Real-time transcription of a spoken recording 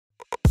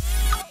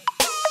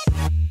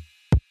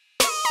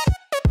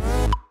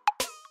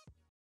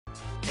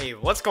Hey,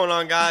 what's going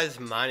on, guys?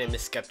 My name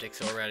is Skeptic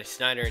Already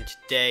Snyder, and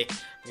today I'm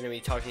going to be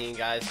talking to you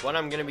guys what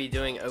I'm going to be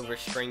doing over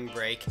spring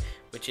break,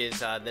 which is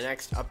the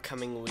next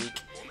upcoming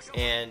week,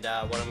 and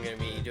what I'm going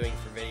to be doing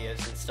for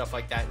videos and stuff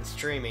like that and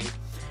streaming,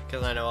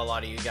 because I know a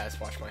lot of you guys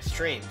watch my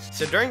streams.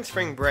 So during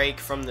spring break,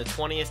 from the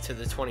 20th to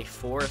the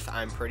 24th,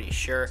 I'm pretty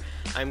sure,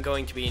 I'm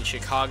going to be in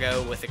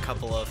Chicago with a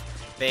couple of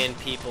band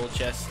people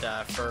just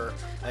for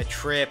a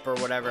trip or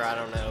whatever. I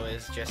don't know,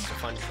 it's just a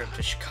fun trip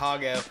to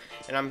Chicago,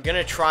 and I'm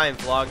gonna try and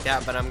vlog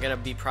that, but I'm gonna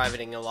be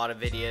privating a lot of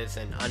videos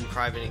and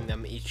unprivating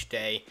them each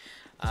day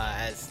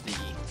as the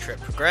trip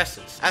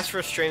progresses. As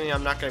for streaming,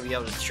 I'm not going to be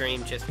able to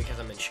stream just because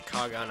I'm in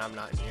Chicago and I'm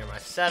not near my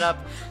setup,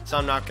 so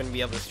I'm not going to be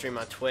able to stream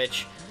on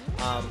Twitch,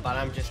 but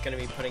I'm just going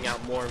to be putting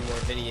out more and more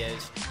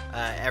videos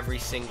every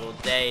single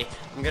day.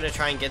 I'm going to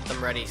try and get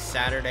them ready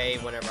Saturday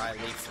whenever I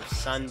leave for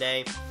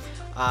Sunday.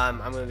 I'm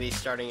going to be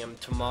starting them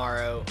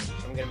tomorrow.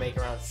 I'm going to make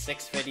around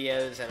 6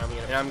 videos, and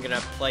I'm going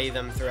to play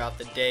them throughout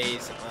the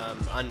days,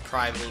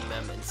 unprivating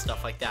them and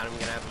stuff like that. I'm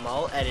going to have them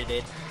all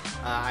edited.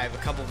 I have a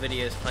couple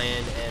videos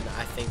planned, and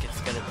I think it's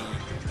going to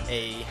be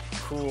a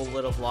cool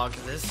little vlog,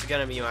 because this is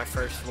going to be my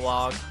first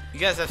vlog. You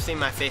guys have seen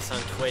my face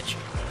on Twitch,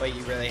 but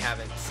you really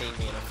haven't seen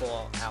me in a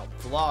full-out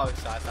vlog,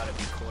 so I thought it'd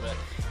be cool to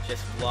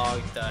just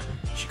vlog the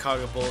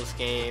Chicago Bulls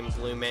game,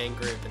 Blue Man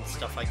Group, and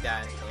stuff like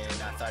that,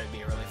 and I thought it'd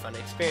be a really fun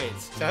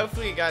experience. So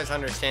hopefully you guys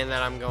understand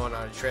that I'm going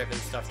on a trip and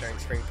stuff during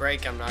spring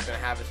break. I'm not going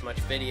to have as much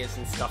videos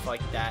and stuff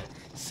like that.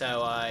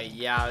 So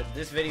yeah,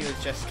 this video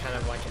is just kind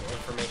of like an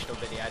informational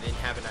video. I didn't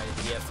have an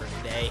idea for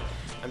today.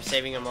 I'm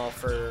saving them all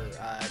for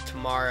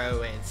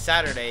tomorrow and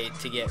Saturday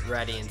to get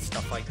ready and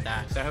stuff like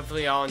that. So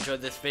hopefully y'all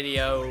enjoyed this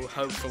video.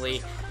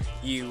 Hopefully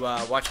you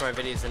watch my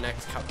videos the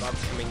next couple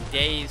upcoming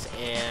days.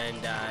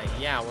 And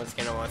yeah, once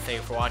again, I want to thank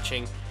you for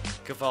watching. You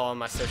can follow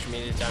my social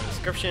media down in the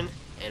description,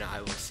 and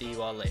I will see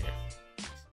you all later.